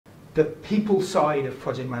the people side of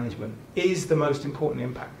project management is the most important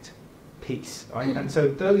impact piece, right? And so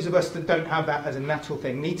those of us that don't have that as a natural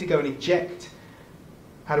thing need to go and inject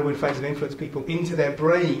how to win friends and influence people into their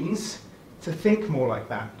brains to think more like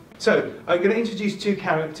that. So I'm going to introduce two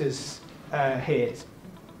characters here.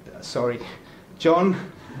 Sorry, John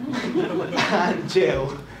and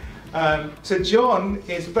Jill. So John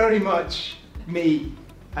is very much me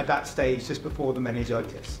at that stage just before the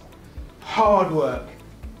meningitis. Hard work,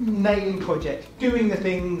 nailing projects, doing the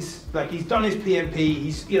things, like he's done his PMP,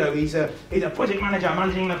 he's a project manager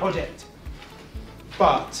managing the project.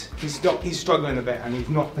 But he's struggling a bit and he's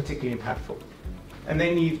not particularly impactful. And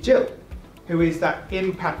then you've Jill, who is that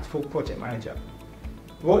impactful project manager.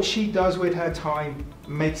 What she does with her time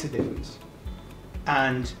makes a difference.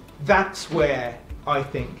 And that's where I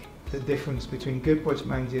think the difference between good project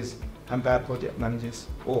managers and bad project managers,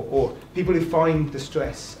 or people who find the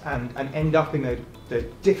stress and end up in the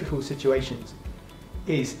difficult situations,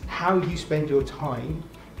 is how you spend your time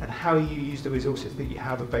and how you use the resources that you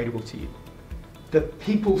have available to you. The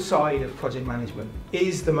people side of project management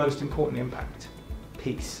is the most important impact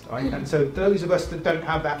piece, right? And so those of us that don't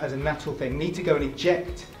have that as a natural thing need to go and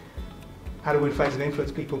inject how to win friends and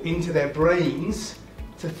influence people into their brains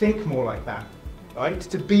to think more like that, right?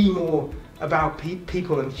 To be more about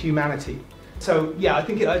people and humanity. So yeah, I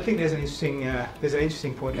think there's an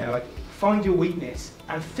interesting point there. Like, find your weakness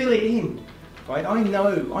and fill it in, right? I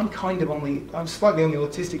know I'm slightly on the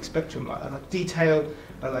autistic spectrum. Like, I like detail,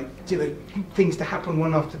 I like things to happen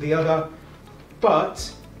one after the other,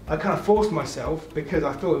 but I kind of forced myself, because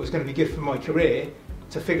I thought it was going to be good for my career,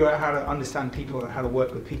 to figure out how to understand people and how to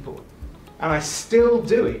work with people. And I still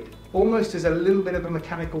do it, almost as a little bit of a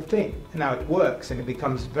mechanical thing. And now it works and it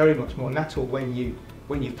becomes very much more natural when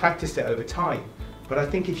you've practiced it over time. But I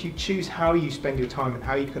think if you choose how you spend your time and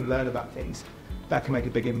how you can learn about things, that can make a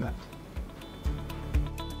big impact.